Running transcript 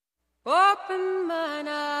Open mine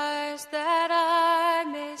eyes that I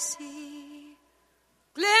may see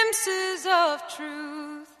glimpses of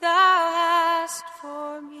truth thou hast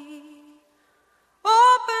for me.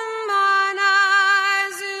 Open mine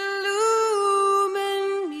eyes,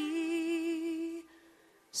 illumine me,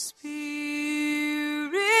 Spirit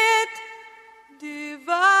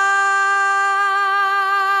divine.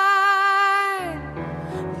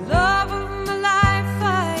 Love of my life,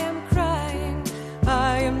 I am crying,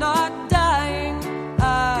 I am not dying,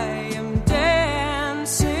 I am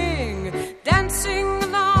dancing, dancing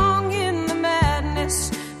along in the madness.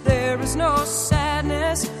 There is no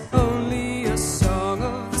sadness, only a song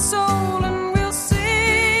of the soul, and we'll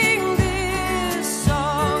sing this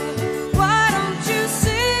song. Why don't you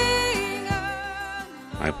sing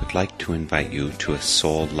along? I would like to invite you to a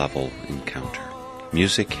soul-level encounter.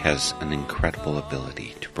 Music has an incredible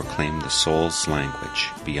ability to proclaim the soul's language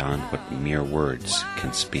beyond what mere words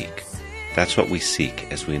can speak. That's what we seek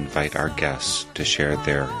as we invite our guests to share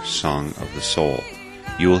their song of the soul.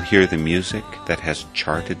 You will hear the music that has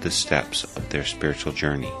charted the steps of their spiritual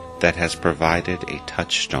journey, that has provided a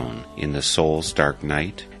touchstone in the soul's dark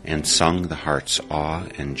night and sung the heart's awe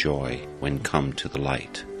and joy when come to the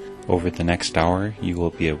light. Over the next hour, you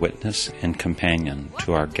will be a witness and companion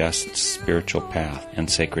to our guests' spiritual path and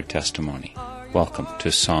sacred testimony. Welcome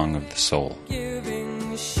to Song of the Soul.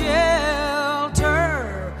 Giving shelter,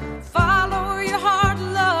 follow your heart,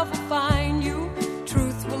 love will find you,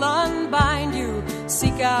 truth will unbind you,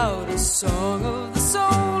 seek out a song of the soul,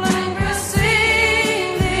 and we'll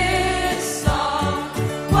sing this song.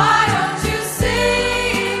 Why don't you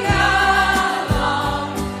sing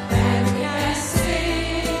along, and we can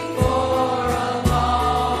sing for a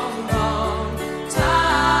long, long time.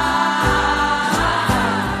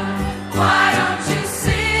 Why don't you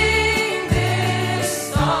sing this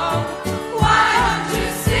song? Why don't you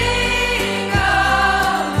sing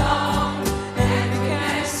along, and we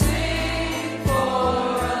can sing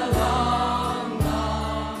for a long,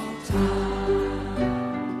 long time.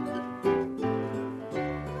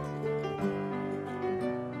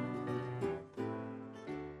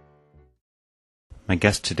 My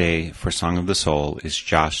guest today for Song of the Soul is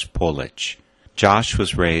Josh Polich. Josh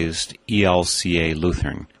was raised ELCA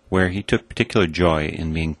Lutheran, where he took particular joy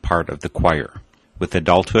in being part of the choir. With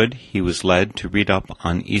adulthood, he was led to read up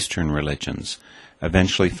on Eastern religions,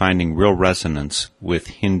 eventually finding real resonance with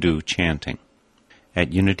Hindu chanting.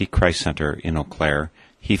 At Unity Christ Center in Eau Claire,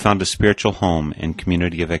 he found a spiritual home and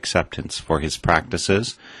community of acceptance for his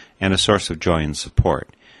practices and a source of joy and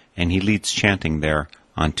support, and he leads chanting there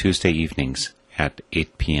on Tuesday evenings at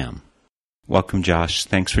 8 p.m. Welcome, Josh.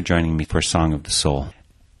 Thanks for joining me for Song of the Soul.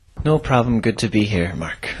 No problem. Good to be here,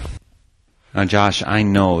 Mark. Now, Josh, I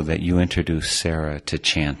know that you introduced Sarah to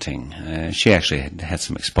chanting. She actually had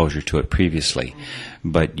some exposure to it previously,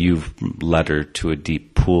 but you've led her to a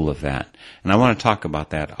deep pool of that. And I want to talk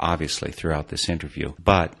about that, obviously, throughout this interview.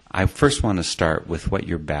 But I first want to start with what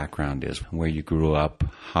your background is, where you grew up,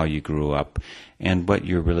 how you grew up, and what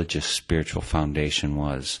your religious spiritual foundation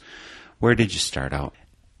was. Where did you start out?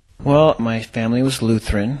 Well, my family was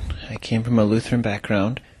Lutheran. I came from a Lutheran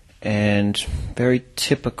background, and very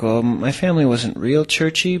typical. My family wasn't real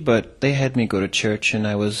churchy, but they had me go to church, and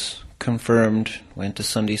I was confirmed, went to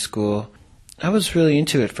Sunday school. I was really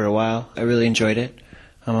into it for a while. I really enjoyed it.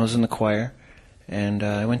 I was in the choir, and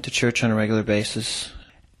I went to church on a regular basis.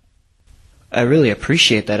 I really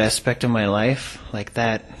appreciate that aspect of my life, like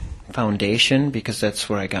that foundation, because that's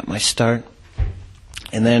where I got my start.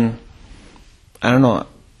 And then, I don't know,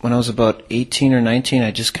 when I was about 18 or 19, I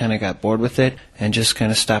just kind of got bored with it and just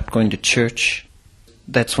kind of stopped going to church.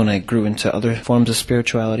 That's when I grew into other forms of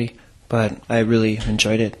spirituality, but I really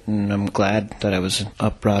enjoyed it, and I'm glad that I was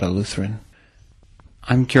brought a Lutheran.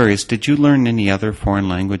 I'm curious, did you learn any other foreign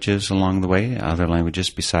languages along the way, other languages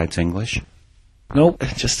besides English? Nope,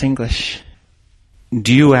 just English.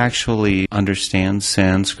 Do you actually understand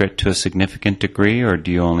Sanskrit to a significant degree, or do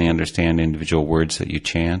you only understand individual words that you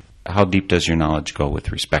chant? How deep does your knowledge go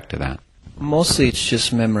with respect to that? Mostly it's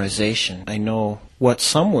just memorization. I know what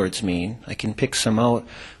some words mean. I can pick some out,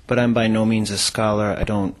 but I'm by no means a scholar.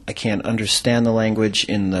 I can't understand the language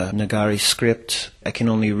in the Nagari script. I can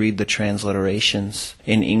only read the transliterations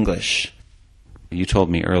in English. You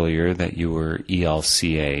told me earlier that you were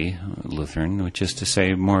ELCA Lutheran, which is to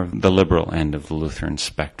say more of the liberal end of the Lutheran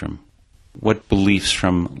spectrum. What beliefs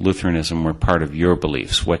from Lutheranism were part of your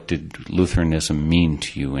beliefs? What did Lutheranism mean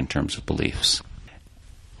to you in terms of beliefs?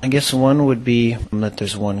 I guess one would be that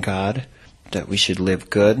there's one God, that we should live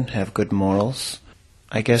good, have good morals.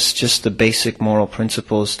 I guess just the basic moral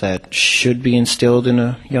principles that should be instilled in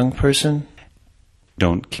a young person.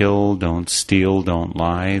 don't kill, don't steal, don't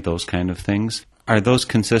lie, those kind of things. Are those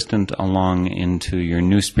consistent along into your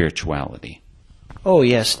new spirituality? Oh,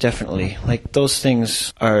 yes, definitely. Like, those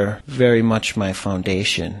things are very much my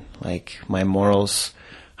foundation. Like, my morals,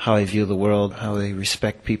 how I view the world, how I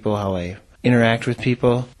respect people, how I interact with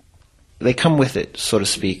people. They come with it, so to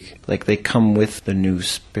speak. Like, they come with the new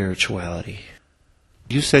spirituality.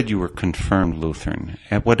 You said you were confirmed Lutheran.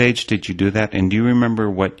 At what age did you do that? And do you remember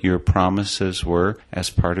what your promises were as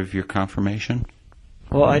part of your confirmation?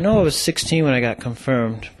 Well, I know I was 16 when I got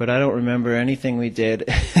confirmed, but I don't remember anything we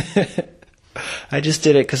did. I just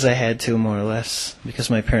did it because I had to, more or less, because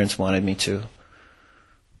my parents wanted me to.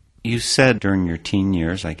 You said during your teen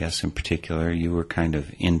years, I guess in particular, you were kind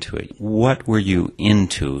of into it. What were you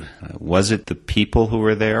into? Was it the people who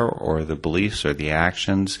were there, or the beliefs, or the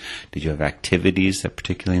actions? Did you have activities that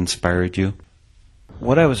particularly inspired you?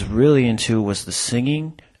 What I was really into was the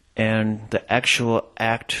singing and the actual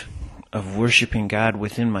act of worshiping God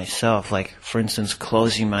within myself. Like, for instance,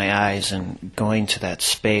 closing my eyes and going to that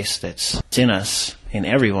space that's in us, in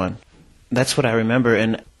everyone. That's what I remember.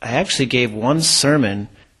 And I actually gave one sermon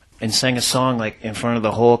and sang a song like in front of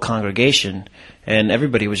the whole congregation, and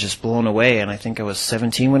everybody was just blown away. And I think I was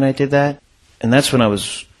 17 when I did that. And that's when I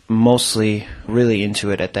was mostly really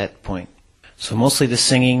into it at that point. So mostly the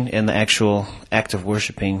singing and the actual act of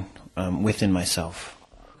worshiping within myself.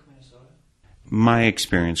 My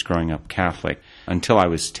experience growing up Catholic, until I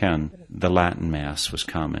was 10, the Latin Mass was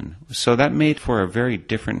common. So that made for a very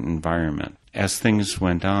different environment. As things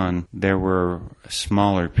went on, there were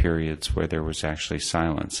smaller periods where there was actually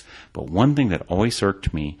silence. But one thing that always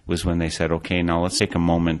irked me was when they said, okay, now let's take a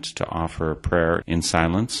moment to offer a prayer in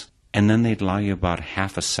silence. And then they'd allow you about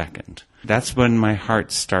half a second. That's when my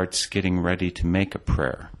heart starts getting ready to make a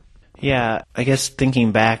prayer. Yeah, I guess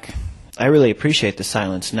thinking back, I really appreciate the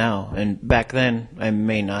silence now. And back then, I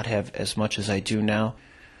may not have as much as I do now.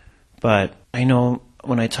 But I know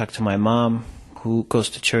when I talk to my mom, who goes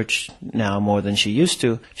to church now more than she used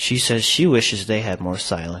to, she says she wishes they had more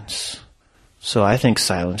silence. So I think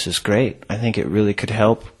silence is great. I think it really could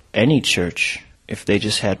help any church if they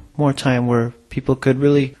just had more time where people could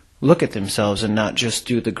really look at themselves and not just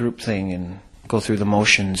do the group thing and go through the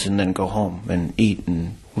motions and then go home and eat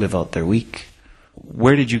and live out their week.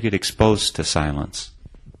 Where did you get exposed to silence?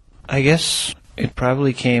 I guess it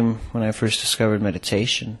probably came when I first discovered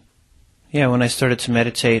meditation. Yeah, when I started to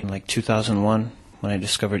meditate in like 2001, when I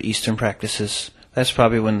discovered Eastern practices, that's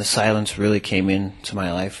probably when the silence really came into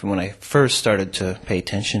my life and when I first started to pay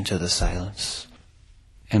attention to the silence.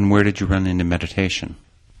 And where did you run into meditation?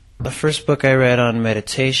 The first book I read on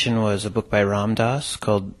meditation was a book by Ram Dass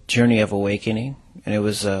called Journey of Awakening. And it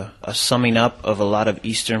was a summing up of a lot of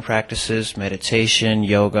Eastern practices, meditation,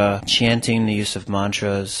 yoga, chanting, the use of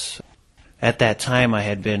mantras. At that time, I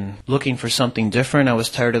had been looking for something different. I was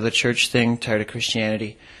tired of the church thing, tired of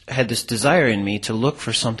Christianity. I had this desire in me to look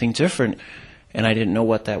for something different, and I didn't know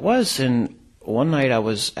what that was. And one night I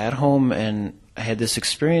was at home, and I had this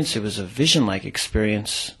experience. It was a vision-like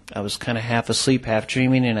experience. I was kind of half asleep, half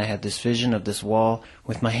dreaming, and I had this vision of this wall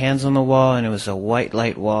with my hands on the wall, and it was a white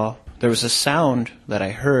light wall. There was a sound that I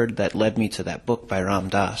heard that led me to that book by Ram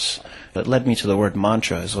Dass. That led me to the word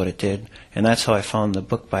mantra is what it did. And that's how I found the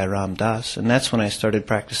book by Ram Dass. And that's when I started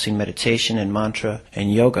practicing meditation and mantra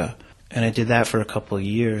and yoga. And I did that for a couple of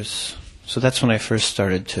years. So that's when I first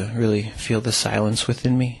started to really feel the silence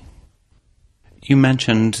within me. You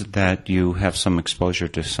mentioned that you have some exposure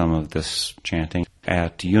to some of this chanting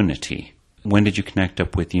at Unity. When did you connect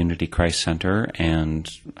up with Unity Christ Center, and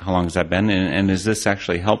how long has that been? And is this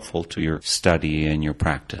actually helpful to your study and your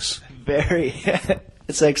practice? Very.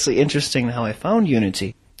 It's actually interesting how I found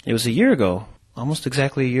Unity. It was a year ago, almost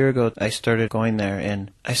exactly a year ago, I started going there, and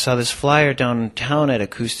I saw this flyer downtown at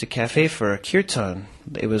Acoustic Cafe for a kirtan.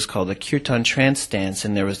 It was called a Kirtan Trance Dance,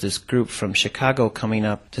 and there was this group from Chicago coming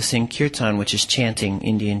up to sing kirtan, which is chanting,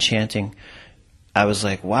 Indian chanting. I was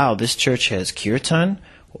like, wow, this church has kirtan?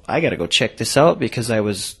 I got to go check this out, because I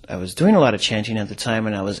was doing a lot of chanting at the time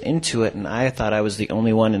and I was into it, and I thought I was the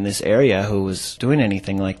only one in this area who was doing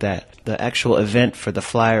anything like that. The actual event for the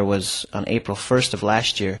flyer was on April 1st of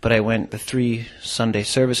last year, but I went the 3 Sunday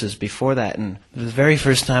services before that, and the very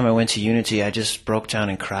first time I went to Unity, I just broke down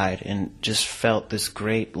and cried and just felt this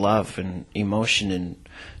great love and emotion and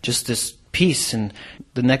just this peace. And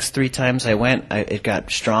the next 3 times I went, it got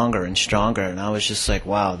stronger and stronger, and I was just like,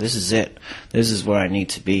 wow, this is it. This is where I need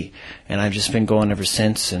to be. And I've just been going ever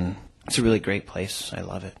since, and it's a really great place. I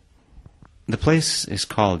love it. The place is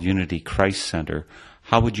called Unity Christ Center.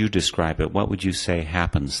 How would you describe it? What would you say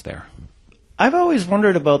happens there? I've always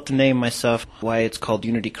wondered about the name myself, why it's called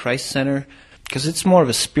Unity Christ Center. Because it's more of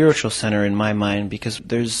a spiritual center in my mind, because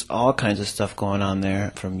there's all kinds of stuff going on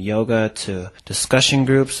there, from yoga to discussion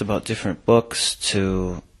groups about different books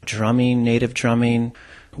to drumming, native drumming.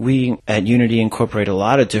 We at Unity incorporate a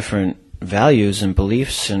lot of different values and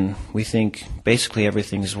beliefs, and we think basically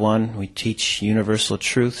everything's one. We teach universal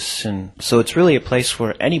truths, and so it's really a place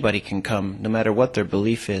where anybody can come, no matter what their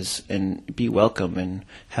belief is, and be welcome and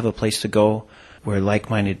have a place to go where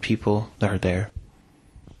like-minded people are there.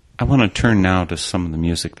 I want to turn now to some of the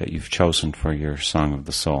music that you've chosen for your Song of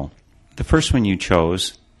the Soul. The first one you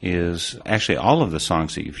chose is, actually all of the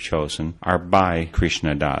songs that you've chosen are by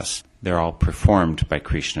Krishna Das. They're all performed by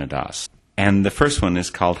Krishna Das. And the first one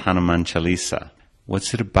is called Hanuman Chalisa.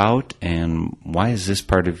 What's it about, and why is this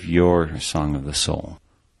part of your Song of the Soul?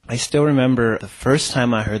 I still remember the first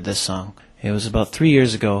time I heard this song. It was about 3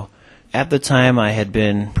 years ago. At the time, I had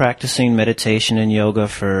been practicing meditation and yoga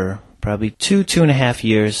for probably 2.5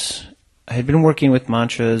 years. I had been working with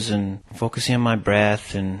mantras and focusing on my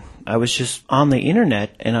breath, and I was just on the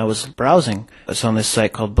internet, and I was browsing. It's on this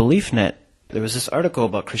site called BeliefNet. There was this article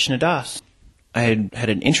about Krishna Das. I had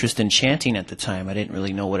an interest in chanting at the time. I didn't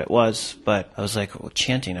really know what it was, but I was like, well,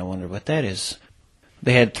 chanting, I wonder what that is.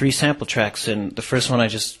 They had 3 sample tracks, and the first one I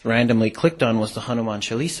just randomly clicked on was the Hanuman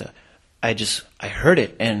Chalisa. I heard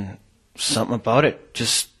it, and something about it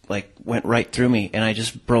just went right through me, and I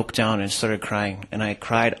just broke down and started crying, and I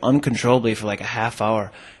cried uncontrollably for like a half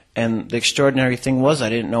hour. And the extraordinary thing was, I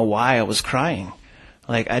didn't know why I was crying.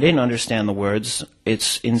 I didn't understand the words.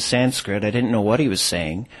 It's in Sanskrit. I didn't know what he was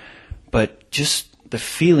saying, but just the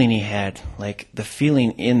feeling he had, the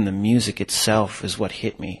feeling in the music itself is what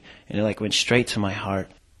hit me, and it went straight to my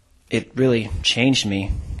heart. It really changed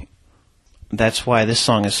me. That's why this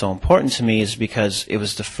song is so important to me, is because it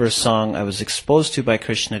was the first song I was exposed to by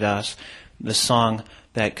Krishna Das, the song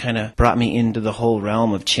that kind of brought me into the whole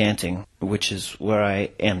realm of chanting, which is where I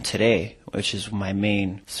am today, which is my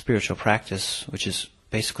main spiritual practice, which is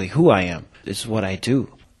basically who I am, is what I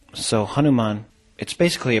do. So Hanuman, it's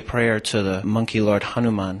basically a prayer to the monkey lord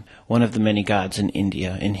Hanuman, one of the many gods in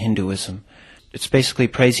India, in Hinduism. It's basically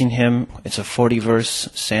praising him. It's a 40-verse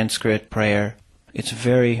Sanskrit prayer. It's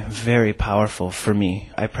very, very powerful for me.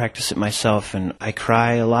 I practice it myself, and I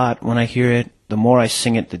cry a lot when I hear it. The more I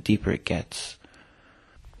sing it, the deeper it gets.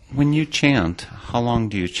 When you chant, how long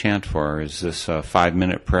do you chant for? Is this a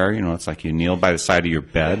 5-minute prayer? It's like you kneel by the side of your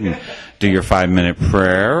bed and do your 5-minute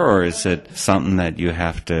prayer, or is it something that you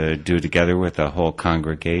have to do together with a whole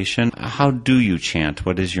congregation? How do you chant?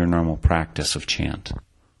 What is your normal practice of chant?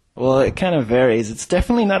 Well, it kind of varies. It's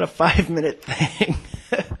definitely not a 5-minute thing.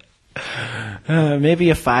 Maybe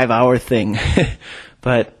a 5-hour thing.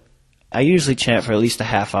 But I usually chant for at least a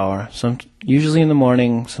half hour. Usually in the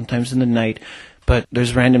morning, sometimes in the night. But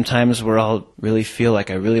there's random times where I'll really feel like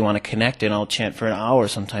I really want to connect, and I'll chant for an hour,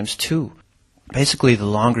 sometimes 2. Basically, the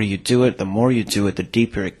longer you do it, the more you do it, the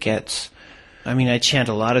deeper it gets. I chant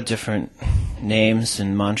a lot of different names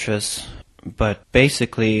and mantras, but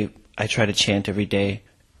basically, I try to chant every day.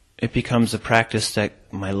 It becomes a practice that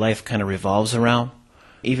my life kind of revolves around.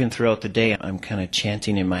 Even throughout the day, I'm kind of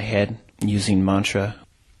chanting in my head, using mantra.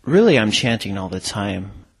 Really, I'm chanting all the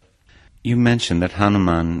time. You mentioned that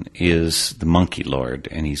Hanuman is the monkey lord,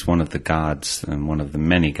 and he's one of the gods, and one of the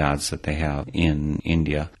many gods that they have in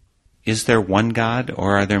India. Is there one god,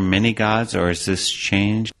 or are there many gods, or is this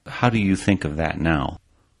changed? How do you think of that now?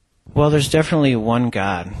 Well, there's definitely one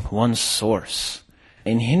God, one source.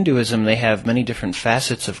 In Hinduism, they have many different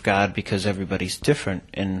facets of God because everybody's different,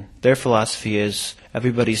 and their philosophy is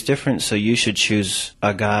everybody's different, so you should choose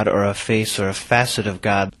a God or a face or a facet of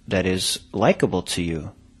God that is likable to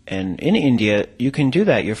you. And in India, you can do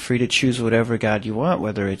that. You're free to choose whatever God you want,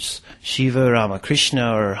 whether it's Shiva,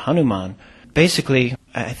 Ramakrishna, or Hanuman. Basically,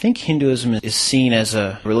 I think Hinduism is seen as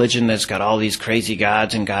a religion that's got all these crazy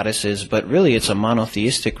gods and goddesses, but really it's a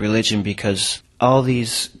monotheistic religion because all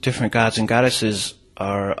these different gods and goddesses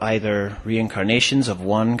are either reincarnations of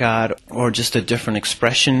one god or just a different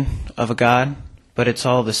expression of a god, but it's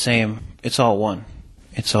all the same. It's all one.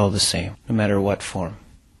 It's all the same, no matter what form.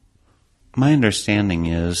 My understanding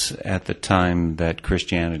is, at the time that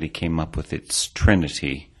Christianity came up with its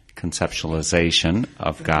Trinity conceptualization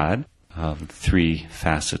of God, of 3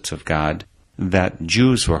 facets of God, that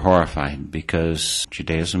Jews were horrified because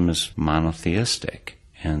Judaism is monotheistic.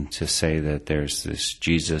 And to say that there's this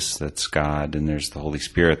Jesus that's God and there's the Holy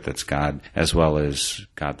Spirit that's God, as well as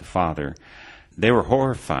God the Father, they were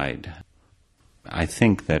horrified. I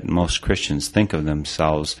think that most Christians think of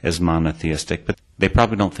themselves as monotheistic, but they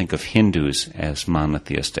probably don't think of Hindus as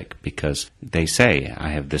monotheistic because they say, I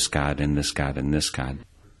have this God and this God and this God.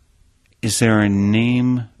 Is there a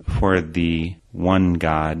name for the one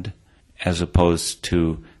God as opposed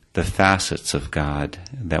to the facets of God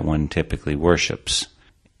that one typically worships?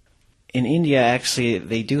 In India, actually,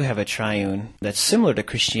 they do have a triune that's similar to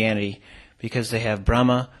Christianity because they have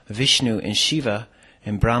Brahma, Vishnu, and Shiva,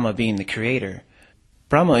 and Brahma being the creator.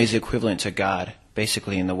 Brahma is equivalent to God,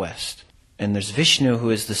 basically, in the West. And there's Vishnu, who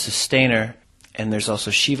is the sustainer, and there's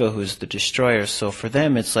also Shiva, who is the destroyer. So for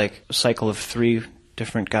them, it's like a cycle of 3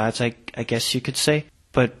 different gods, I guess you could say.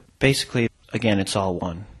 But basically, again, it's all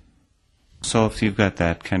one. So if you've got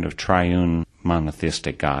that kind of triune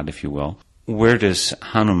monotheistic God, if you will, where does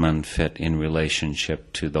Hanuman fit in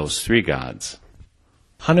relationship to those 3 gods?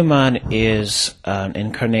 Hanuman is an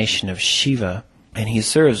incarnation of Shiva, and he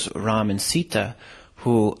serves Ram and Sita,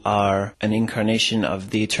 who are an incarnation of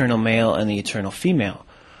the eternal male and the eternal female.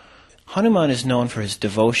 Hanuman is known for his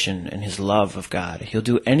devotion and his love of God. He'll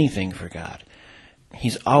do anything for God.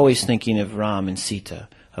 He's always thinking of Ram and Sita,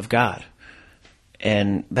 of God.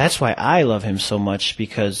 And that's why I love him so much,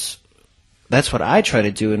 because that's what I try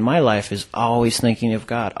to do in my life, is always thinking of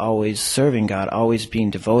God, always serving God, always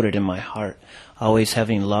being devoted in my heart, always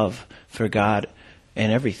having love for God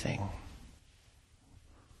and everything.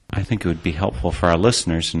 I think it would be helpful for our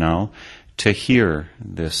listeners now to hear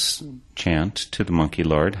this chant to the Monkey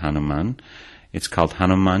Lord, Hanuman. It's called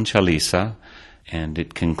Hanuman Chalisa, and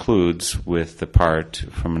it concludes with the part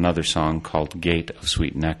from another song called Gate of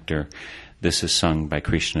Sweet Nectar. This is sung by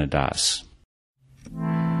Krishna Das.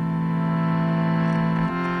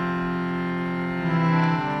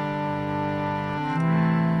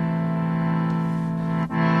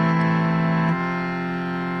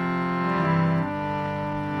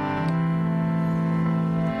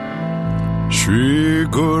 Shri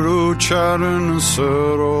Guru Charan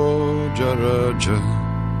Saroja Raja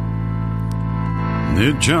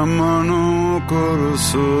Nijamanu Kuru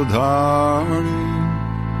Sudhari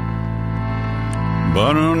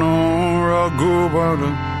Barano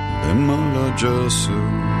Raghubara Vimala Jasu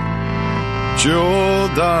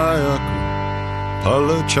Jodayak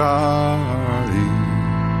Palachari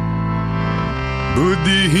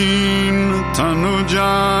Buddhihin Tanu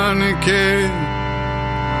Janike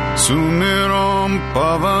Sumiram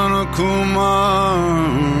Pavan Kumar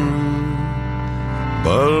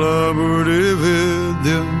Balabudi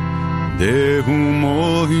Vidya Dehu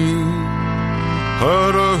Mohi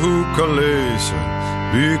Harahu Kalesha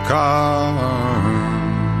Vikar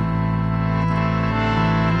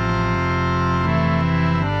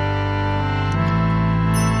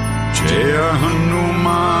Jaya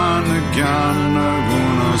Hanuman Gyana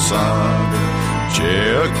Guna Sagar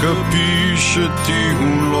Jaya Kapishati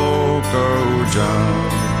Loka Ujjal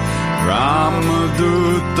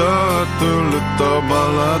Ramaduta Tulita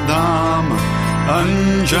Baladama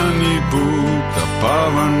Anjani Puta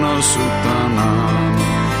Pavana Sutanama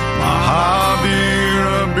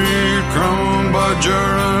Mahavira Bikram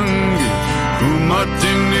Bajarangi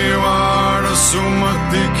Kumati Nivara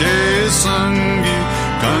Sumati Kesangi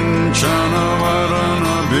Kanchana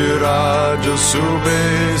Varana Viraja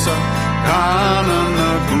Subesa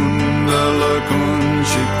Kanana Kundala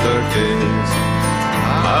Kunchita Kesa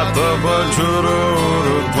Ata Bajuro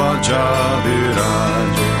Dvaja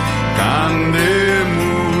Viraja Kande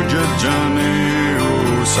Muja Jane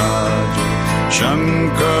Usaja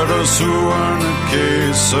Shankara Suvarna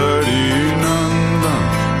Kesari Nandan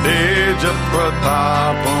Teja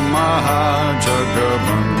Pratapa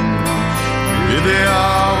Mahajagabanda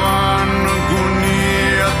Vidyavan Guni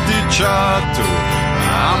Ati Chatu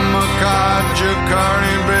Amakajya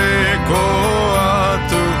Karibe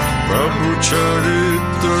Koatu Prabhu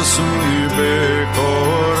Charitra Sunibe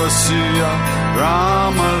Korasiya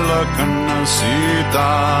Rama Lakana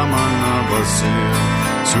Sita Manavasya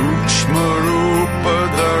Sukshma Rupa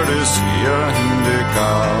Dharisya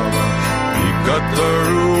Hindikava Vikata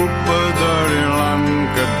Rupa Dhari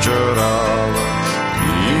Lanka Jarava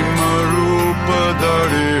Bhima Rupa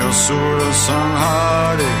Dhari Asura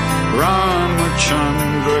Sanhare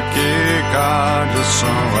Ramachandra ke kaj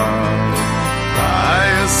sanvar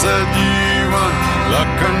Raya Sadivan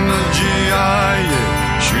Lakana ji aaye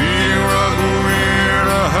Shri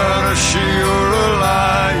Raghuvira har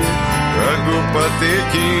shiuralaye Raghupati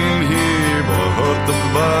kinhi bahut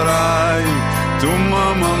barai Tuma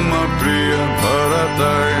mama priya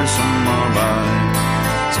bharatai samabhai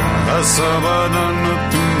Sahasavadan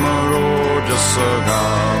tumaro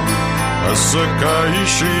jasagav Asakai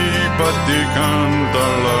Shripati Kanta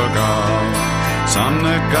Laga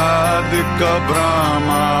Sanakadika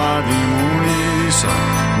Brahmadi Munisa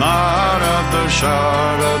Narada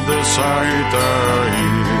Sharada Sahita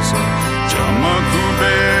Isa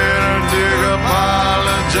Jamakubera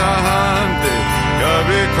Digapala Jahante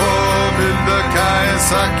sabiko vidakai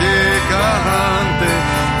sake kahante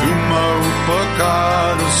tuma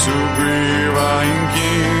upakara sugriva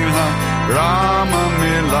inkinha Rama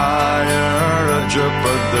milaya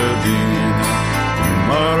rajapadadina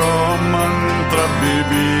tumaro mantra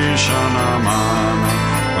bibhishana mana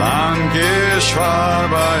Lankeshwar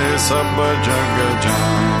bhai sab jag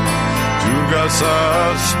jana Juga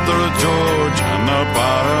sastra jo jana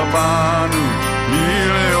parabanu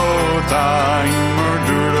Nileota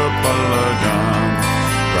imardura palajan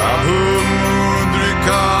Prabhu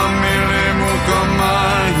mudrika mile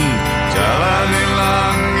mukamahi Jalali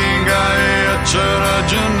langi gaya chara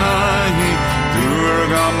janahi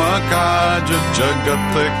Durga makaja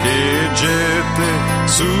jagat ke jete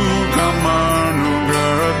Sukamanugra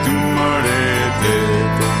tumare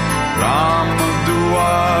dete Ram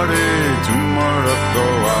duare tumara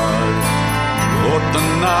kawar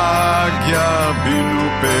Lotanagya binu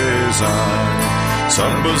pesar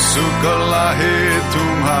Sab sukh lahe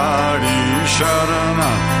tumhari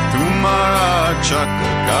sharana Tumhara chak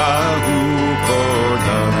kahu ko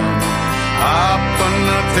dharana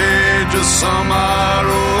Apna tej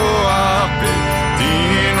samaro ape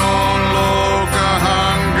Teenon loka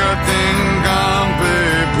hanga tingampe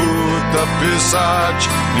Bhuta pisach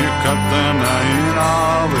nikatana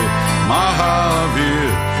inave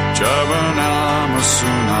Mahavir javanama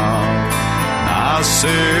sunav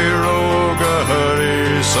Nase roga hare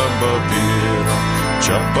sababira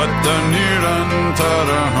Chapata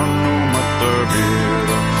nirantara hanumata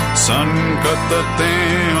vira Sankatate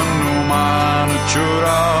hanuman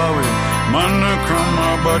churave Manakrama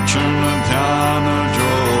bachana dhyana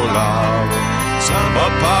jolave Sarva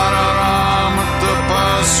pararama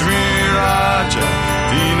tapasvi raja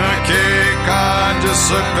Dina ke kaja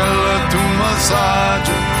sakala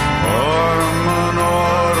tumasaja Aur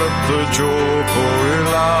manorat jo koi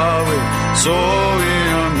lave Soi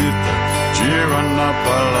amita jivana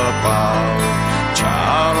palapave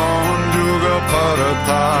Charon juga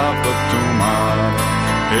paratapa tumara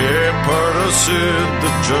He parasiddha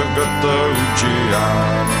jagata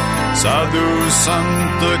ujiyara Sadhu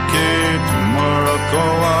santa ke tumara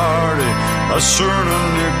kaware Asura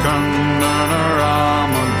nikandana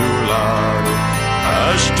rama dulare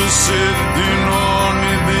Ashta siddhino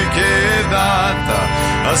nidhi ke data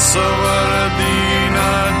Asavaradina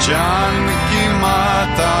janki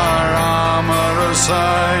mata Rama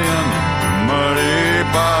rasayana tumare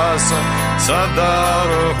pasa Sada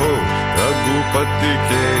raho Raghupati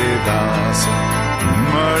ke dasa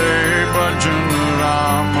Tumare bhajan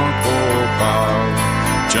Rama ko paao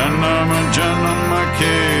Janam janam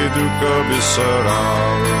ke dukha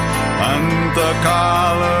visarao Anta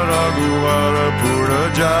kala raghuvara pura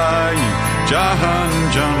jai Jahan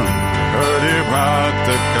janam hari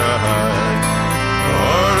bhakta kahai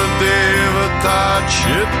Aur devata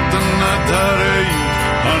chitna dharai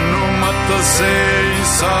Hanumata se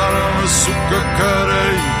sarva sukha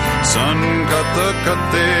karai Sankata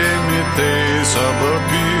kate mite sab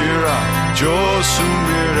pira Jo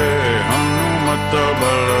sumire Hanumata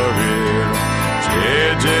balavira Jai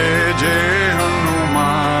jai jai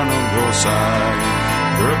Hanuman Gosai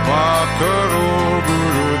Kripa karo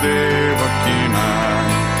Gurudeva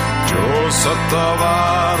kinai Jo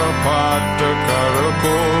satavara pata kar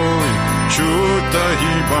koi Chuta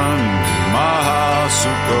hi bandhi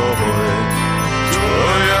mahasukha hoy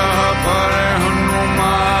Joya pare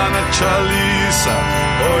Hanuman Chalisa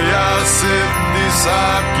Oya siddhi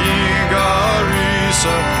saki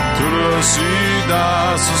garisa Tulasi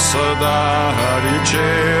das sada hari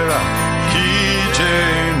chera Ki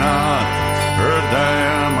jainath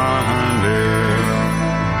hridaya mahandera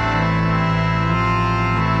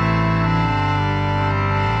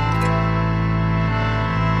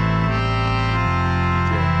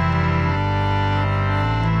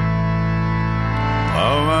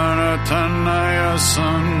Tanaya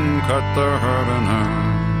Sankatarana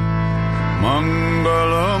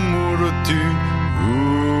Mangala Murti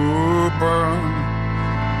Rupa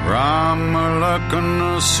Rama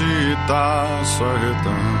Lakana Sita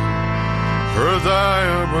Sahita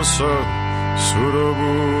Hridaya Basa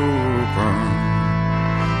Surabupa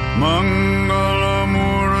Mangala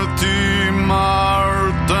Murti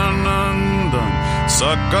Martanandan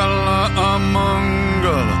Sakala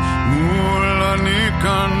Amangala Mula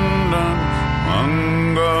Nikandan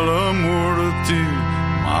Mangala Murti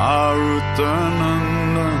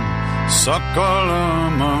Marutanandan Sakala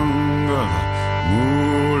Mangala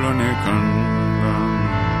Mula Nikandan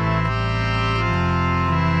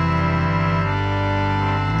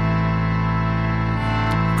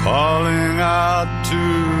Calling out to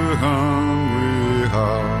hungry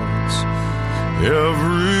hearts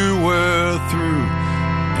everywhere through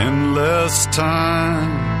endless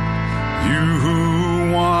time. You who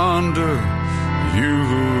wander, you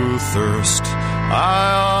who thirst,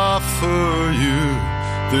 I offer you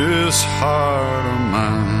this heart of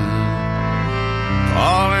mine.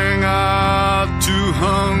 Calling out to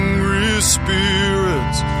hungry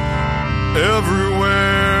spirits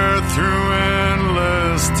everywhere through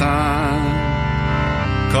endless time.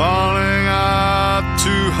 Calling out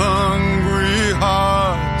to hungry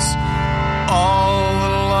hearts, all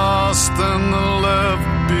the lost and the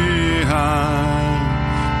left behind.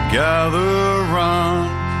 Gather round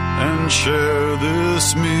and share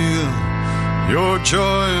this meal. Your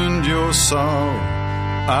joy and your sorrow,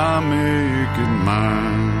 I make it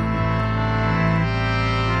mine.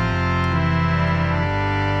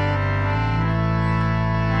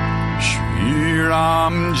 Shri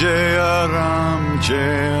Ram Jaya Ram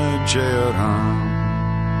Jaya Jaya Ram.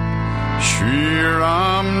 Shri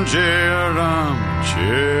Ram Jaya Ram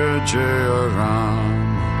Jaya Jaya Ram.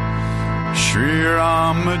 Shri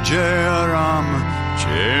Ram Jaya Ram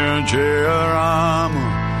Jaya Jaya Ram.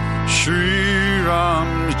 Shri Ram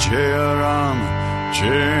Jaya Ram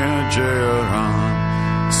Jaya Jaya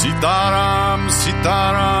Ram. Sitaram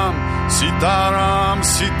Sitaram Sitaram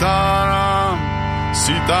Sitaram.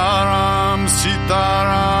 Sitaram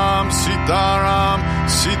Sitaram Sitaram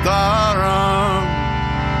Sitaram.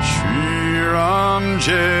 Shri Ram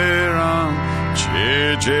Jai Ram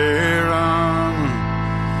Jai Jai Ram.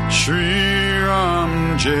 Shri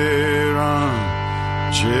Ram Jai Ram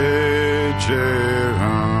Jai Jai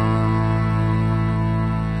Ram.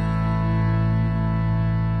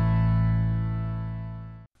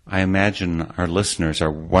 I imagine our listeners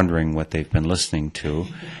are wondering what they've been listening to,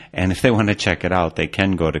 and if they want to check it out, they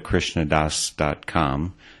can go to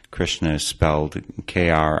krishnadas.com. Krishna is spelled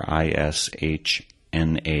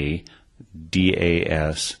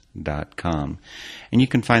KRISHNADAS.com. And you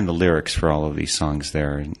can find the lyrics for all of these songs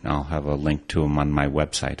there, and I'll have a link to them on my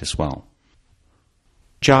website as well.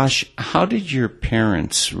 Josh, how did your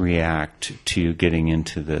parents react to you getting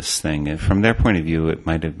into this thing? And from their point of view, it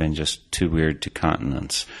might have been just too weird to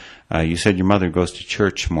countenance. You said your mother goes to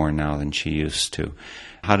church more now than she used to.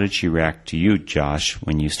 How did she react to you, Josh,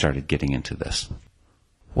 when you started getting into this?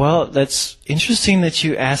 Well, that's interesting that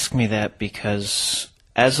you ask me that, because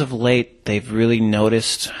as of late, they've really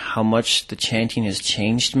noticed how much the chanting has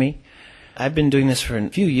changed me. I've been doing this for a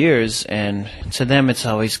few years, and to them it's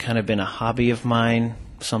always kind of been a hobby of mine,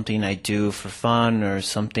 something I do for fun or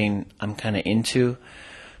something I'm kind of into.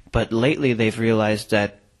 But lately they've realized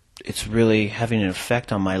that it's really having an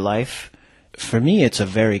effect on my life. For me, it's a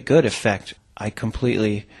very good effect. I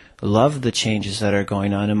completely love the changes that are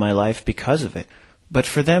going on in my life because of it. But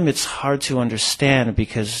for them, it's hard to understand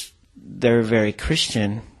because they're very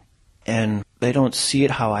Christian and they don't see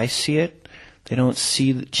it how I see it. They don't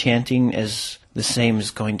see chanting as the same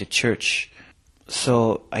as going to church.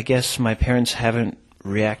 So I guess my parents haven't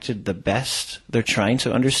reacted the best. They're trying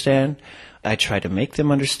to understand. I try to make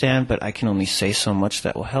them understand, but I can only say so much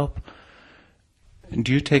that will help.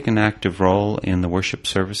 Do you take an active role in the worship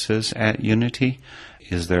services at Unity?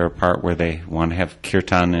 Is there a part where they want to have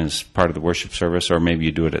kirtan as part of the worship service, or maybe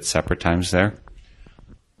you do it at separate times there?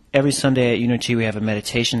 Every Sunday at Unity we have a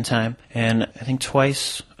meditation time, and I think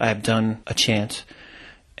twice I've done a chant,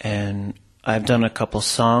 and I've done a couple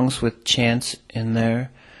songs with chants in there.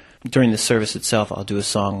 During the service itself, I'll do a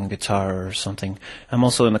song on guitar or something. I'm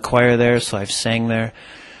also in the choir there, so I've sang there.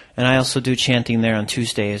 And I also do chanting there on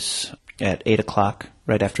Tuesdays at 8 o'clock,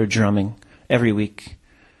 right after drumming, every week.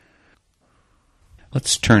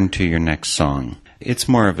 Let's turn to your next song. It's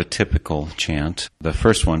more of a typical chant. The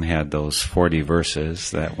first one had those 40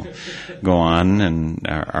 verses that go on and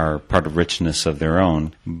are part of richness of their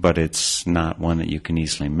own, but it's not one that you can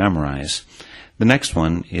easily memorize. The next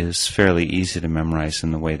one is fairly easy to memorize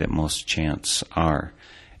in the way that most chants are.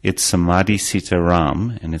 It's Samadhi Sita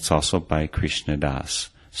Ram, and it's also by Krishna Das.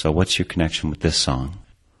 So what's your connection with this song?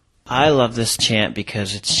 I love this chant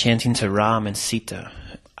because it's chanting to Ram and Sita.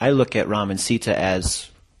 I look at Ram and Sita as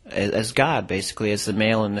God, basically, as the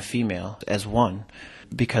male and the female, as one.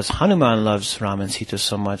 Because Hanuman loves Ram and Sita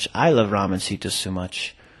so much, I love Ram and Sita so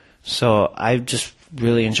much. So I just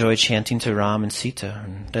really enjoy chanting to Ram and Sita,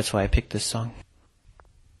 and that's why I picked this song.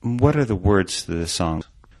 What are the words to the song?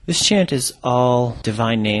 This chant is all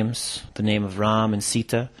divine names, the name of Ram and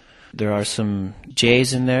Sita. There are some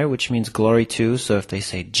J's in there, which means glory to. So if they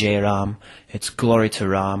say Jai Ram, it's glory to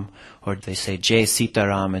Ram. Or if they say Jai Sita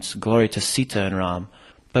Ram, it's glory to Sita and Ram.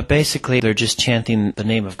 But basically, they're just chanting the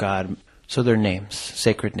name of God. So they're names,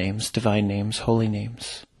 sacred names, divine names, holy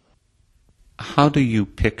names. How do you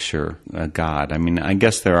picture a god? I mean, I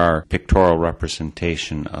guess there are pictorial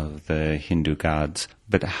representation of the Hindu gods,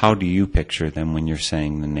 but how do you picture them when you're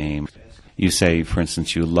saying the name? You say, for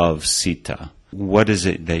instance, you love Sita. What is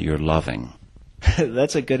it that you're loving?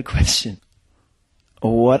 That's a good question.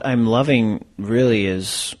 What I'm loving really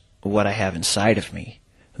is what I have inside of me.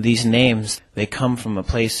 These names, they come from a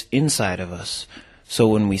place inside of us. So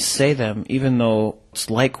when we say them, even though it's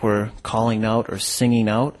like we're calling out or singing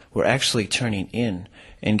out, we're actually turning in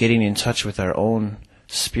and getting in touch with our own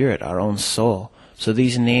spirit, our own soul. So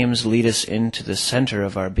these names lead us into the center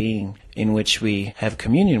of our being, in which we have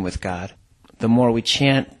communion with God. The more we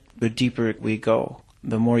chant, the deeper we go.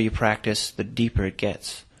 The more you practice, the deeper it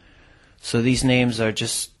gets. So these names are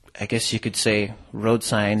just, I guess you could say, road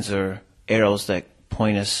signs or arrows that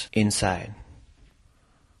point us inside.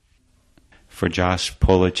 For Josh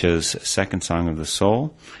Polich's second song of the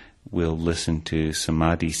soul, we'll listen to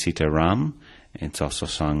Samadhi Sitaram. It's also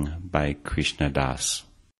sung by Krishna Das.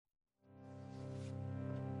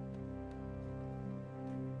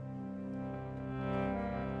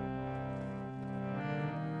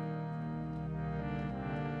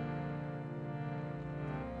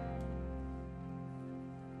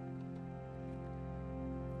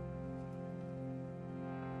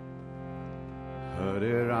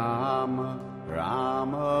 Hare Rama,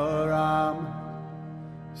 Rama Rama,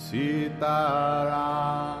 Sita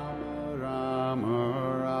Rama, Rama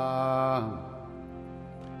Rama.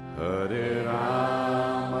 Hare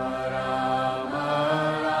Rama, Rama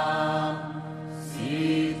Rama,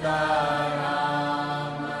 Sita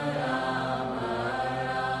Rama, Rama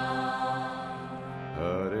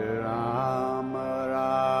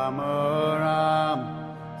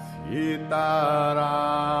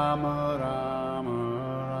Rama.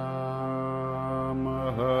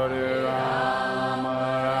 Hare Rama,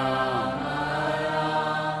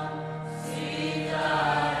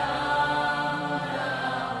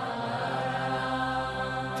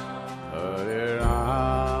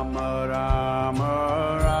 Rama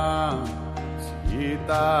Rama,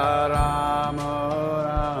 Sita Rama.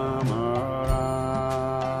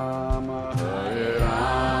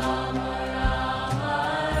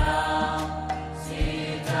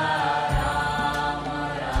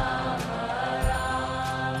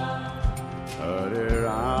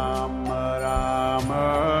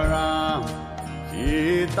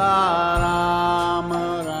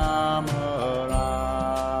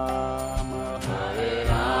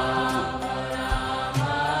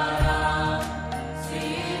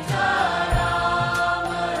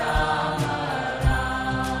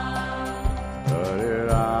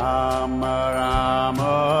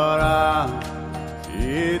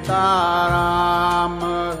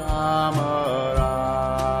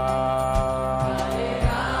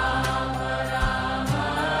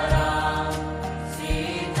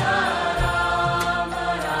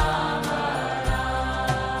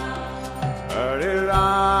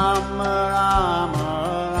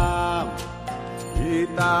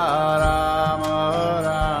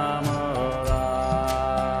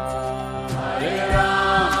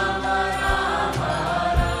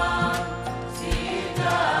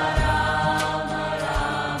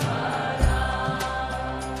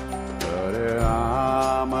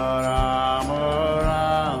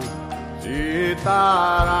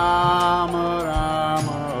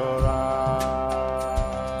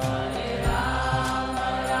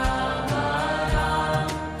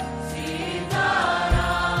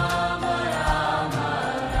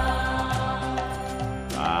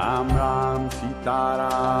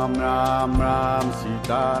 Sitaram, Ram Ram,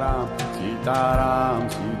 Sitaram, Sitaram,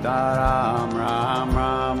 Sitaram, Ram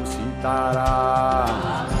Ram, Sitaram.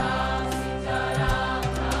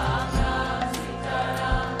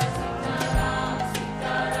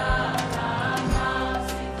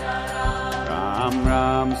 Ram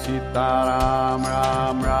Ram, Sitaram,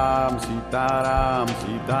 Ram Ram, Sitaram,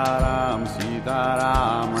 Sitaram,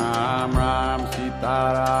 Sitaram, Ram Ram,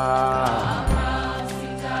 Sitaram.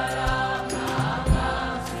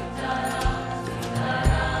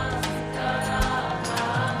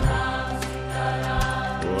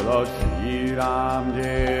 Bolo Shri Ram,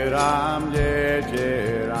 Jai Ram, Jai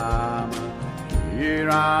Jai Ram, Shri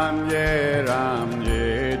Ram, Jai Ram,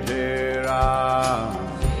 Jai Jai Ram.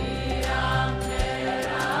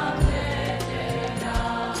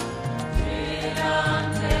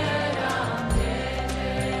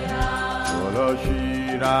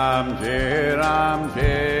 Shri Ram, Jai Ram,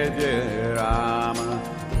 Jai Jai Ram,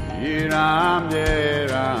 Shri Ram, Jai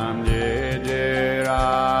Ram, Jai Jai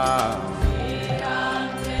Ram.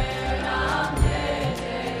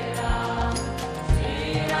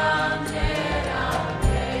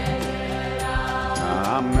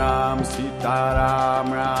 Sitaram,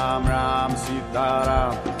 Ram Ram,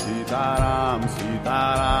 Sitaram, Sitaram,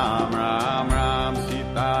 Sitaram, Ram Ram,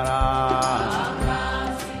 Sitaram.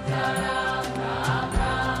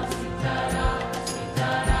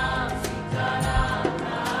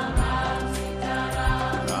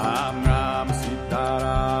 Ram Ram,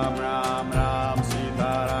 Sitaram, Ram Ram,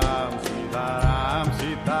 Sitaram, Sitaram,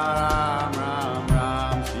 Sitaram, Ram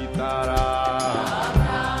Ram, Sitaram.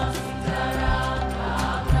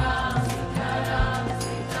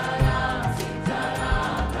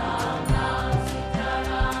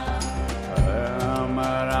 Ram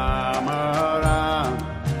Ram Ram,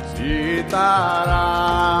 Sitaram,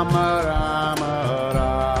 Ram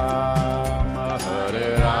Ram, Hare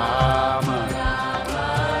Ram.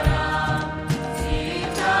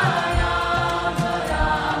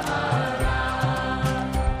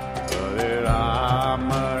 Hare Ram,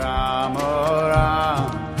 Ram Ram,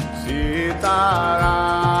 Sita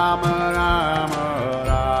Ram, Ram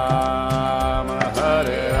Ram,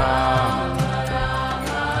 Hare Ram.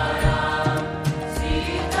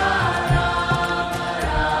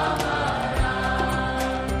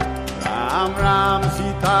 Ram Ram,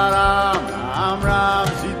 Sita Ram, Ram Ram,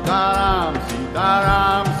 Sita Ram, Sita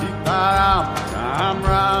Ram, Sita Ram, Ram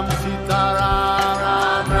Ram, Sita Ram,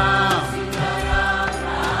 Ram Ram.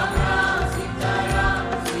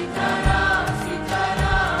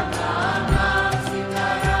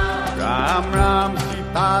 Ram Ram,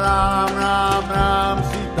 Sita Ram, Ram Ram,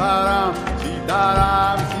 Sita Ram, Sita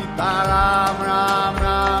Ram, Sita Ram, Ram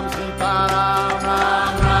Ram, Sita Ram,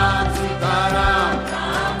 Ram Ram, Sita Ram,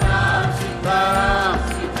 Ram Ram, Sita Ram,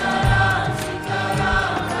 Sita Ram, Sita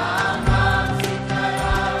Ram, Ram Ram, Sita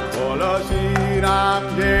Ram. Bolo Shri Ram,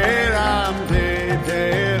 Jai Ram, Jai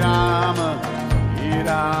Jai Ram, Shri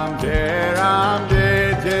Ram, Jai Ram, Jai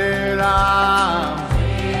Jai Ram.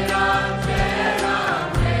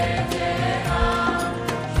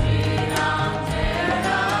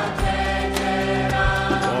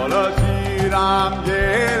 Bolo Shri Ram,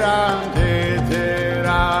 Jai Ram, Jai Jai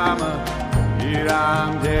Ram, Shri Ram,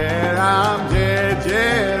 Jai Ram, Jai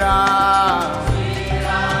Jai Ram.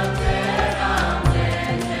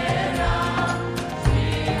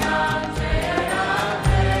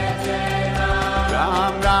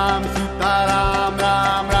 Ram Ram, Sita Ram,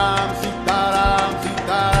 Ram Ram, Sita Ram,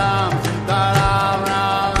 Sita Ram, Sita Ram,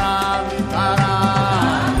 Ram Ram, Sita Ram.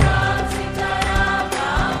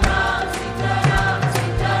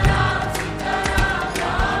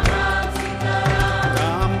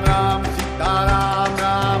 Ram Ram, Sita Ram,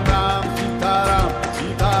 Ram Ram, Sita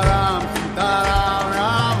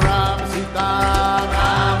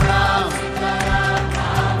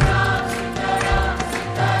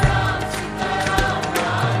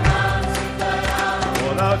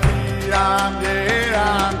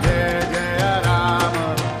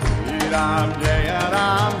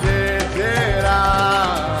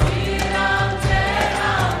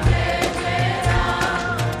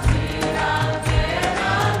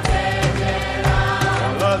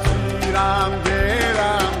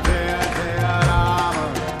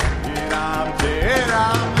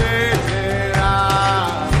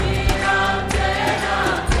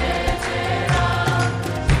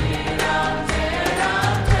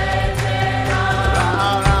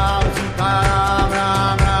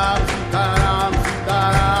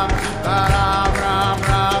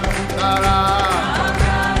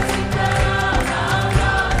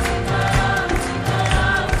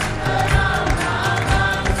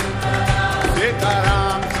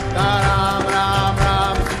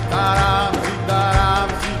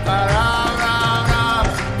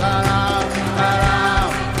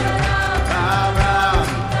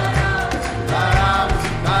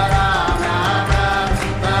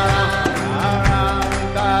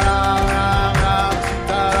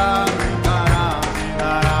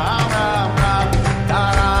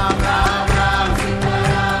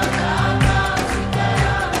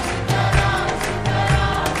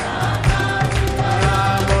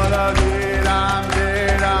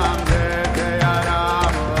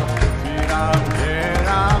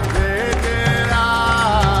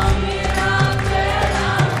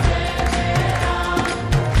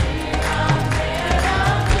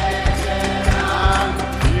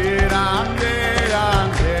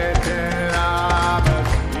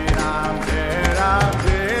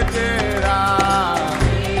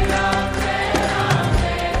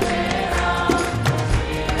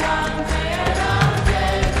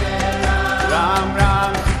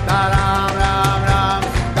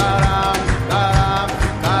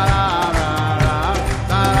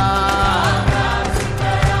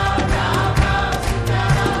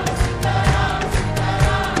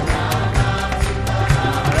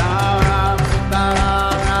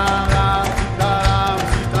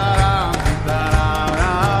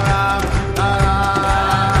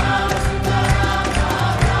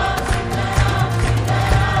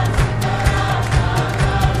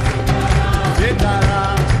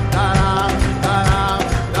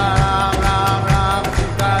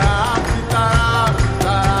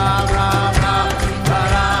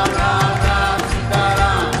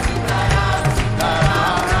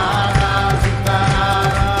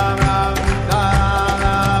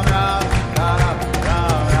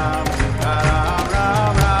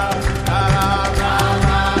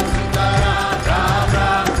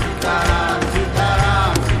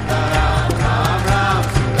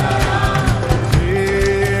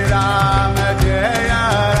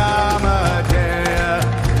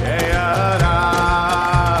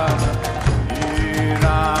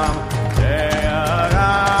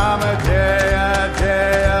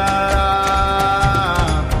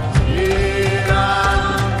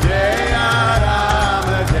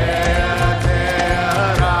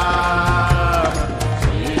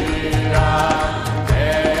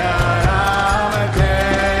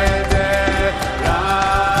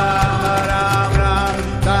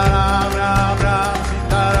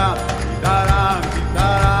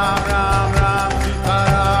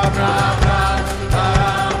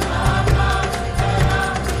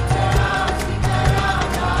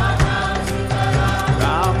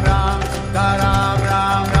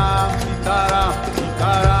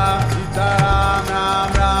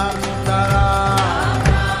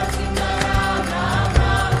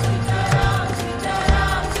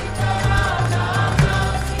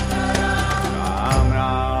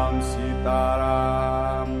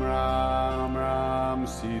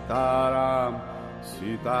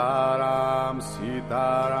Sitaram,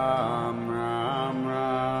 Sitaram, Ram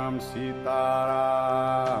Ram,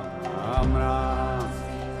 Sitaram, Ram Ram,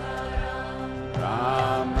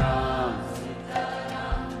 Ram Ram,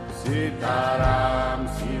 Sitaram,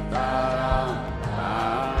 Sitaram,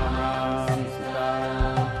 Ram Ram,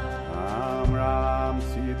 Sitaram, Ram Ram,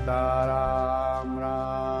 Sitaram,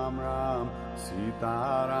 Ram Ram,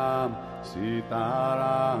 Sitaram,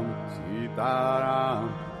 Sitaram, Sitaram,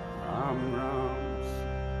 Ram Ram.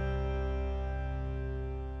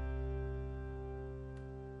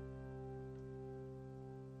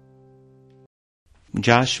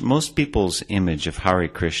 Josh, most people's image of Hare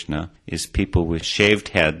Krishna is people with shaved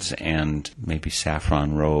heads and maybe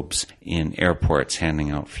saffron robes in airports handing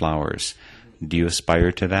out flowers. Do you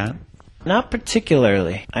aspire to that? Not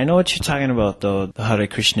particularly. I know what you're talking about, though, the Hare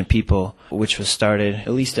Krishna people, which was started, at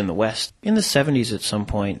least in the West, in the 70s at some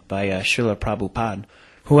point by Srila Prabhupada,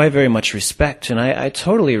 who I very much respect. And I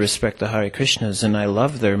totally respect the Hare Krishnas, and I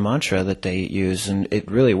love their mantra that they use, and it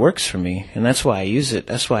really works for me. And that's why I use it.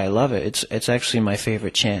 That's why I love it. It's actually my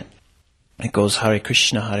favorite chant. It goes Hare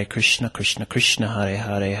Krishna, Krishna Krishna, Hare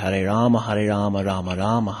Hare, Hare Rama, Rama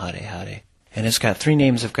Rama, Hare Hare. And it's got three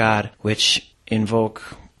names of God, which invoke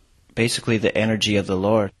basically the energy of the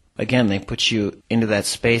Lord. Again, they put you into that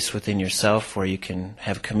space within yourself where you can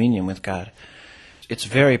have communion with God. It's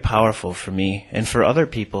very powerful for me, and for other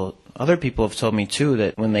people. Other people have told me, too,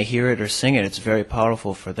 that when they hear it or sing it, it's very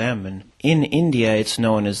powerful for them. And in India, it's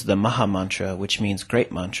known as the Maha Mantra, which means great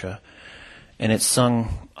mantra. And it's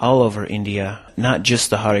sung all over India. Not just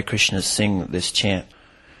the Hare Krishnas sing this chant.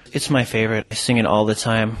 It's my favorite. I sing it all the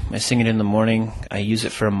time. I sing it in the morning. I use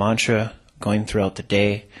it for a mantra going throughout the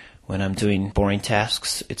day. When I'm doing boring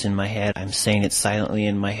tasks, it's in my head. I'm saying it silently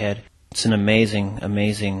in my head. It's an amazing,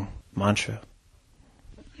 amazing mantra.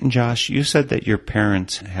 Josh, you said that your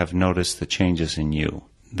parents have noticed the changes in you,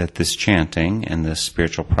 that this chanting and this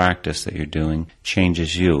spiritual practice that you're doing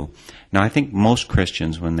changes you. Now, I think most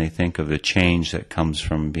Christians, when they think of the change that comes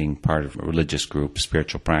from being part of a religious group,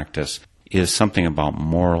 spiritual practice, is something about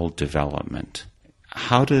moral development.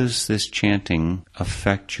 How does this chanting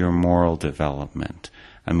affect your moral development?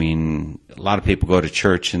 I mean, a lot of people go to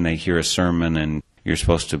church and they hear a sermon and you're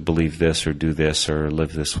supposed to believe this or do this or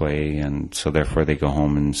live this way, and so therefore they go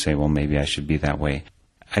home and say, well, maybe I should be that way.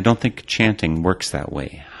 I don't think chanting works that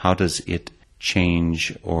way. How does it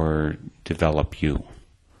change or develop you?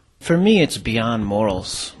 For me, it's beyond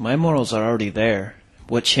morals. My morals are already there.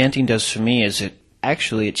 What chanting does for me is it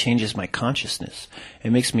changes my consciousness.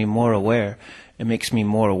 It makes me more aware. It makes me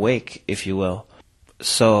more awake, if you will.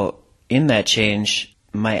 So in that change,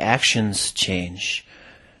 my actions change.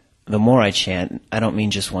 The more I chant, I don't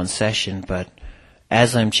mean just one session, but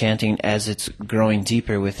as I'm chanting, as it's growing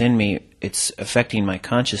deeper within me, it's affecting my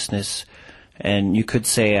consciousness. And you could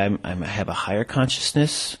say I have a higher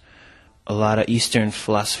consciousness. A lot of Eastern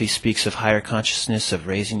philosophy speaks of higher consciousness, of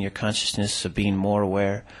raising your consciousness, of being more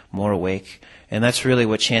aware, more awake. And that's really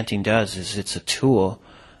what chanting does, is it's a tool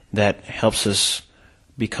that helps us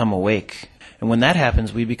become awake. And when that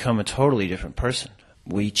happens, we become a totally different person.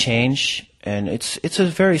 We change, and it's a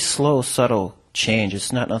very slow, subtle change.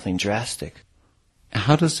 It's not nothing drastic.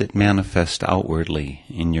 How does it manifest outwardly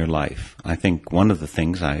in your life? I think one of the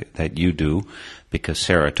things that you do, because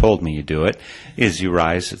Sarah told me you do it, is you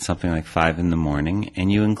rise at something like 5 a.m.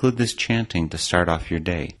 and you include this chanting to start off your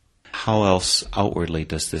day. How else outwardly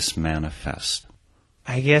does this manifest?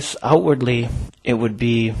 I guess outwardly it would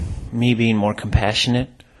be me being more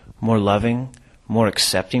compassionate, more loving, more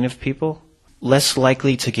accepting of people, less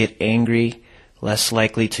likely to get angry, less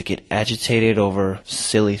likely to get agitated over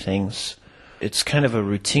silly things. It's kind of a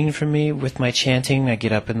routine for me with my chanting. I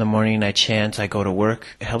get up in the morning, I chant, I go to work.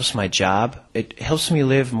 It helps my job. It helps me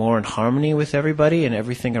live more in harmony with everybody and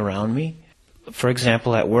everything around me. For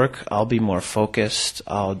example, at work, I'll be more focused.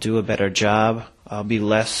 I'll do a better job. I'll be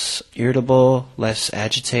less irritable, less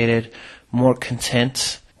agitated, more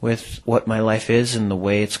content with what my life is and the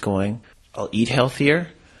way it's going. I'll eat healthier.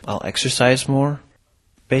 I'll exercise more.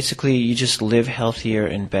 Basically, you just live healthier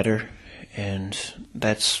and better. And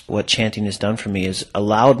that's what chanting has done for me, is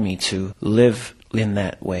allowed me to live in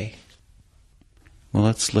that way. Well,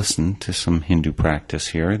 let's listen to some Hindu practice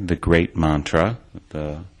here. The great mantra,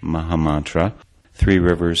 the Maha Mantra, 3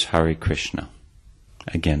 Rivers Hare Krishna,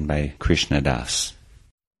 again by Krishna Das.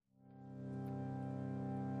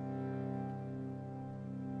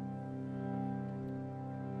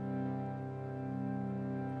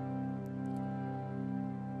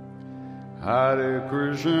 Hare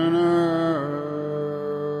Krishna,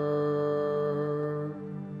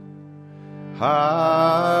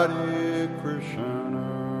 Hare Krishna,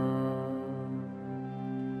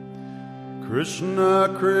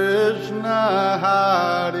 Krishna Krishna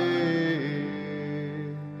Hare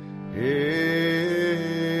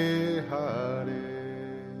Hare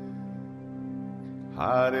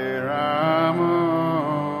Hare Rama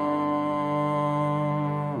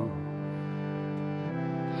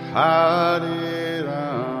Hare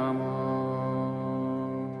Rama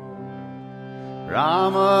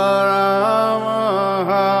Rama Rama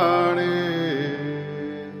Hare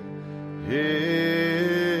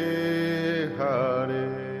Hare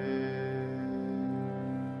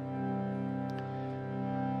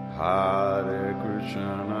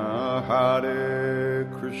Hare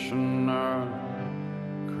Krishna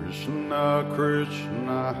Krishna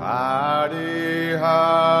Krishna Hare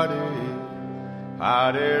Hare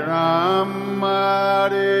Hare Rama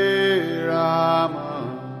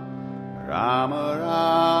Rama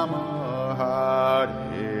Rama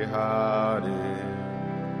Hare Hare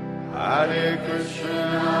Hare Krishna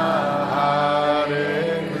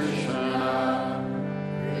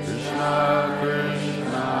Krishna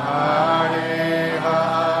Krishna Hare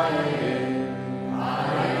Hare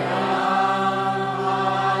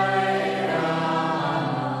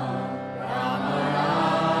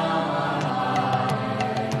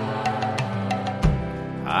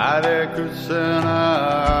Hare Hare Krishna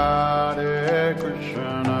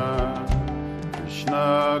Krishna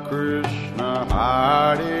Krishna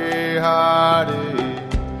Hare Hare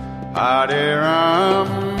Hare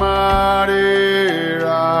Rama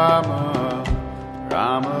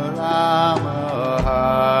Rama Rama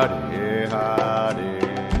Hare Hare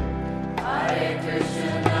Hare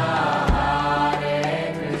Krishna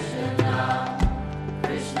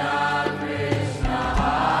Krishna Krishna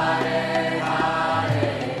Hare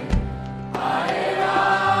Hare Hare Rama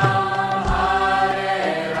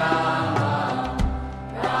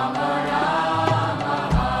Rama Rama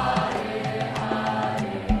Hare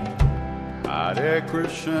Hare Hare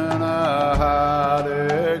Krishna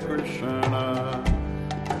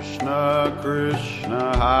Krishna Krishna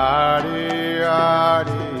Hare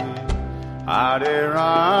Hare Hare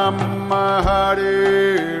Rama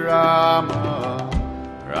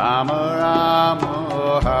Rama Rama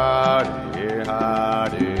Hare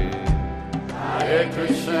Hare Hare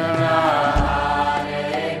Krishna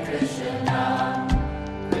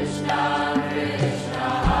Krishna Krishna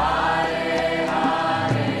Hare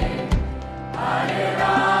Hare Hare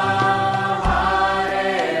Rama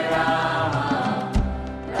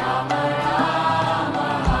Rama Rama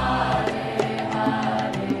Hare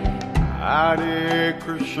Hare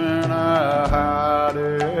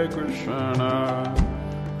Hare Krishna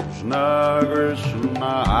Krishna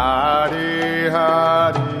Krishna Hare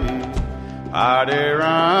Hare Hare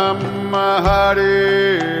Rama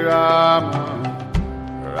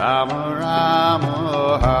Rama Rama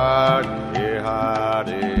Hare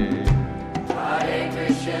Hare Hare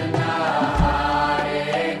Krishna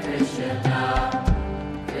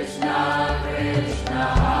Krishna Krishna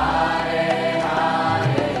Hare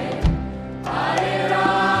Hare Hare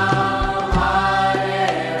Rama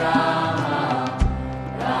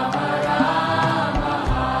Rama Rama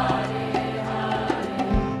Hare Hare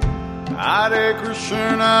Hare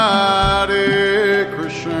Krishna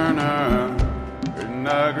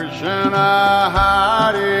Krishna Krishna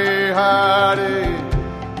Hare Hare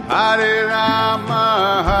Hare Rama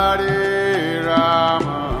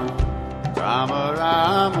Rama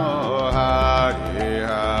Rama Hare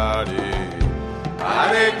Hare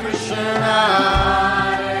Hare Krishna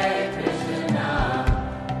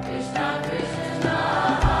Krishna Krishna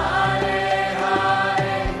Hare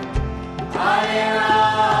Hare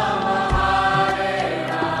Hare Rama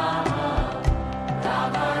Rama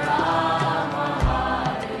Rama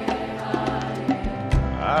Hare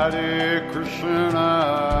Hare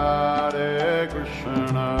Hare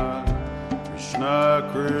Krishna Krishna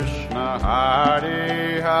Krishna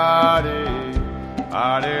Hare Hare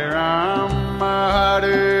Hare Rama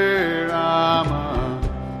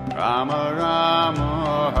Rama Rama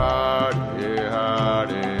Hare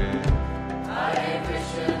Hare Hare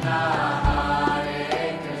Krishna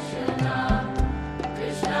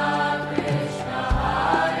Krishna Krishna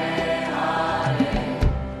Hare Hare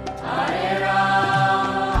Hare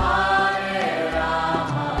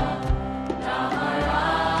Rama Rama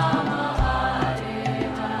Rama Hare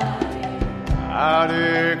Hare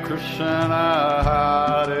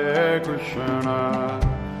Hare Krishna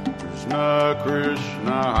Krishna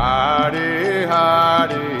Krishna Hare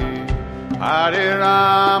Hare Hare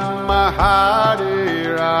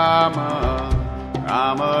Rama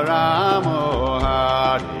Rama Rama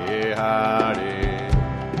Hare Hare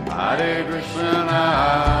Hare Krishna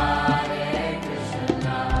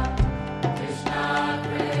Krishna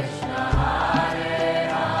Krishna Hare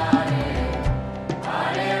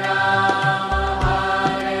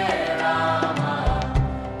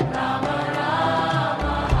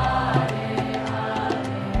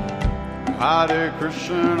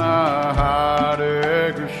Krishna,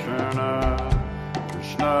 Hare Krishna,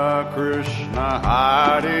 Krishna Krishna,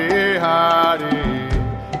 Hare Hare,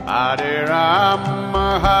 Hare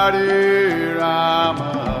Rama, Hare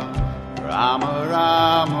Rama, Rama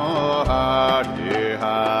Rama, Hare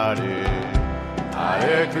Hare,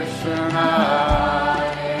 Hare Krishna,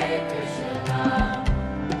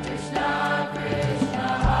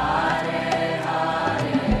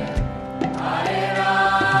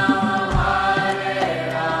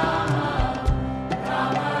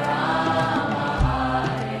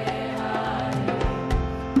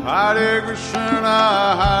 Hare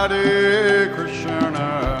Krishna, Hare Krishna,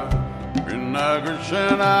 Krishna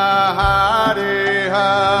Krishna, Hare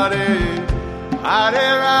Hare, Hare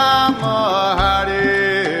Rama,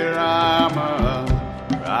 Hare Rama,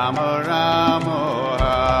 Rama Rama,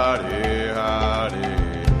 Hare Hare,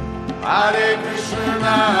 Hare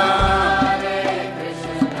Krishna,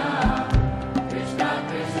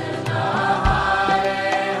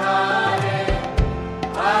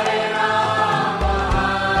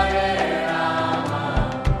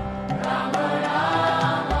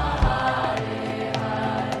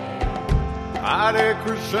 Hare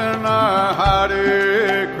Krishna,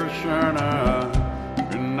 Hare Krishna,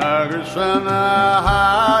 Krishna Krishna,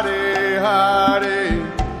 Hare Hare,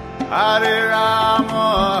 Hare Rama,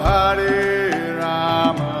 Hare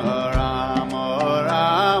Rama, Rama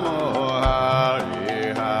Rama,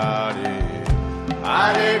 Hare Hare,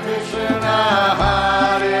 Hare Krishna,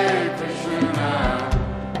 Hare Krishna,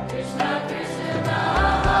 Krishna Krishna,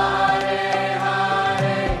 Hare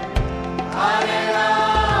Hare, Hare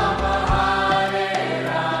Rama,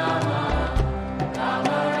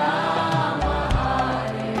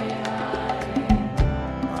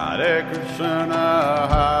 Hare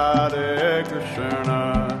Krishna, Hare Krishna,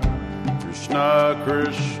 Krishna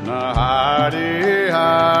Krishna, Hare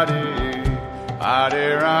Hare, Hare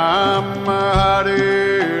Rama,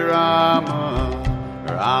 Hare Rama,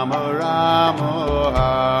 Rama Rama,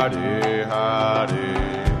 Hare Hare,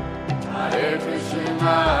 Hare Krishna,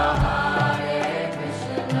 Hare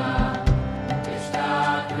Krishna, Krishna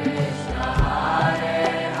Krishna,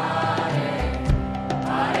 Hare Hare,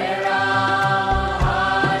 Hare Rama,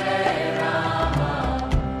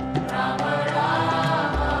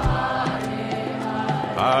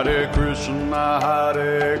 Hare Krishna,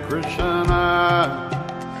 Hare Krishna,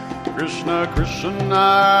 Krishna Krishna,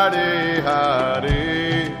 Hare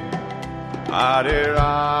Hare, Hare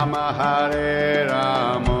Rama, Hare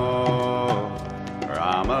Rama,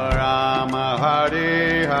 Rama Rama,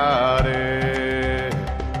 Hare Hare,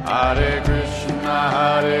 Hare Krishna,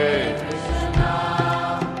 Hare Krishna,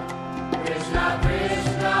 Krishna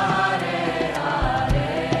Krishna, Hare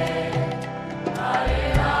Hare,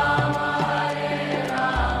 Hare Rama,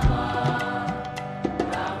 Hare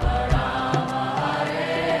Rama,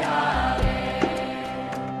 Rama Rama,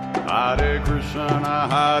 Hare Hare, Hare Krishna,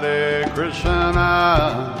 Hare Krishna,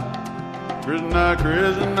 Krishna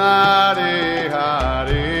Krishna, Hare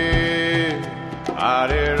Hare,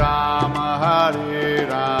 Hare Rama, Hare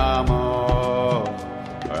Rama,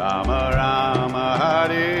 Rama Rama,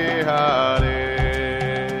 Hare Hare,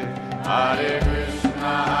 Hare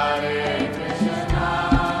Krishna, Hare Krishna,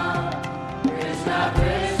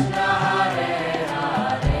 Krishna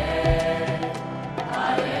Krishna, Hare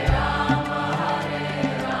Hare,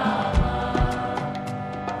 Hare Rama,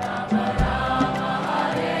 Hare Rama,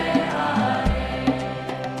 Rama Rama,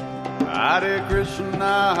 Hare Hare, Hare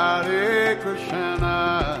Krishna, Hare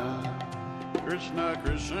Krishna, Krishna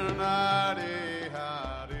Krishna, Hare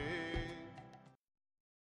Hare.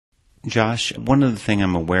 Josh, one of the things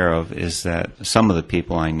I'm aware of is that some of the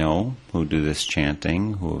people I know who do this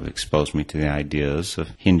chanting, who have exposed me to the ideas of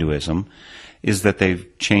Hinduism, is that they've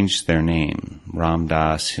changed their name. Ram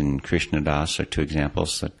Das and Krishna Das are two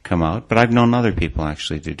examples that come out, but I've known other people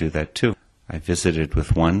actually to do that too. I visited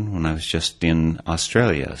with one when I was just in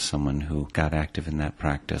Australia, someone who got active in that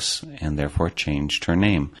practice and therefore changed her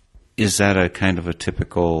name. Is that a kind of a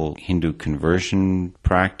typical Hindu conversion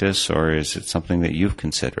practice, or is it something that you've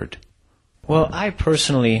considered? Well, I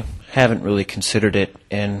personally haven't really considered it,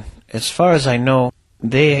 and as far as I know,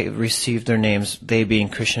 they received their names, they being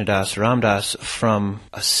Krishnadas Ramdas, from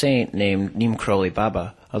a saint named Nimkroli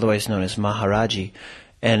Baba, otherwise known as Maharaji.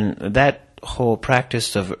 And that whole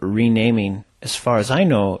practice of renaming, as far as I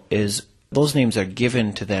know, is those names are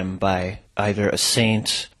given to them by either a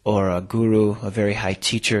saint or a guru, a very high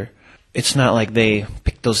teacher. It's not like they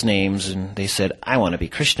picked those names and they said, I want to be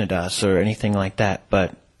Krishnadas or anything like that.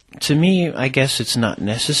 But to me, I guess it's not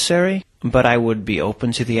necessary, but I would be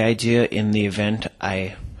open to the idea in the event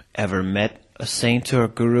I ever met a saint or a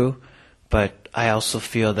guru. But I also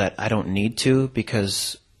feel that I don't need to,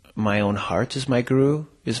 because my own heart is my guru,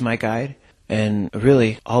 is my guide, and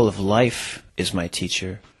really all of life is my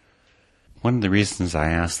teacher. One of the reasons I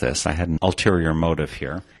asked this, I had an ulterior motive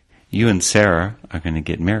here. You and Sarah are going to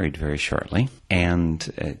get married very shortly,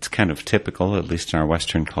 and it's kind of typical, at least in our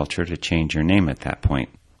Western culture, to change your name at that point.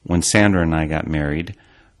 When Sandra and I got married,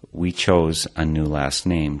 we chose a new last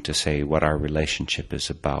name to say what our relationship is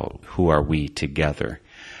about. Who are we together?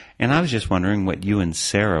 And I was just wondering what you and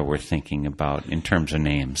Sarah were thinking about in terms of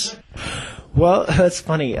names. Well, that's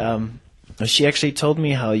funny. She actually told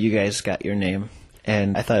me how you guys got your name,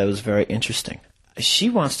 and I thought it was very interesting. She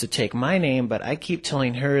wants to take my name, but I keep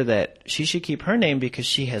telling her that she should keep her name because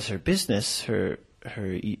she has her business, her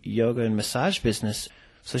yoga and massage business.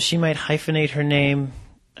 So she might hyphenate her name.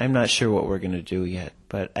 I'm not sure what we're going to do yet,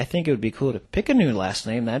 but I think it would be cool to pick a new last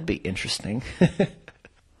name. That'd be interesting. Well,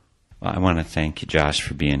 I want to thank you, Josh,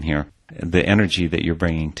 for being here. The energy that you're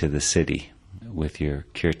bringing to the city with your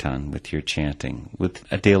kirtan, with your chanting, with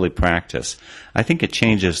a daily practice, I think it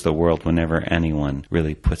changes the world whenever anyone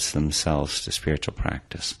really puts themselves to spiritual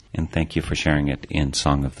practice. And thank you for sharing it in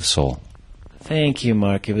Song of the Soul. Thank you,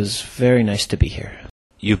 Mark. It was very nice to be here.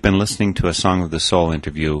 You've been listening to a Song of the Soul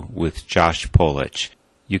interview with Josh Polich.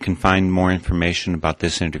 You can find more information about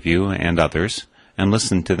this interview and others, and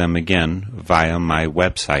listen to them again via my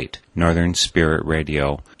website,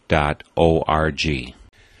 northernspiritradio.org.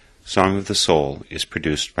 Song of the Soul is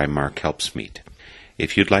produced by Mark Helpsmeet.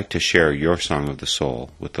 If you'd like to share your Song of the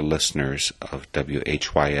Soul with the listeners of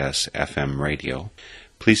WHYS FM radio,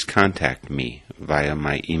 please contact me via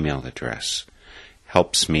my email address,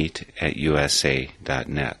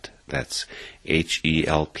 helpsmeet@usa.net. That's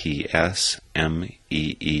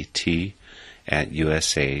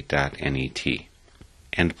HELPSMEET@usa.net.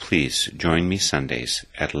 And please join me Sundays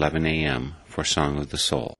at 11 a.m. for Song of the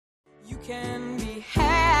Soul. You can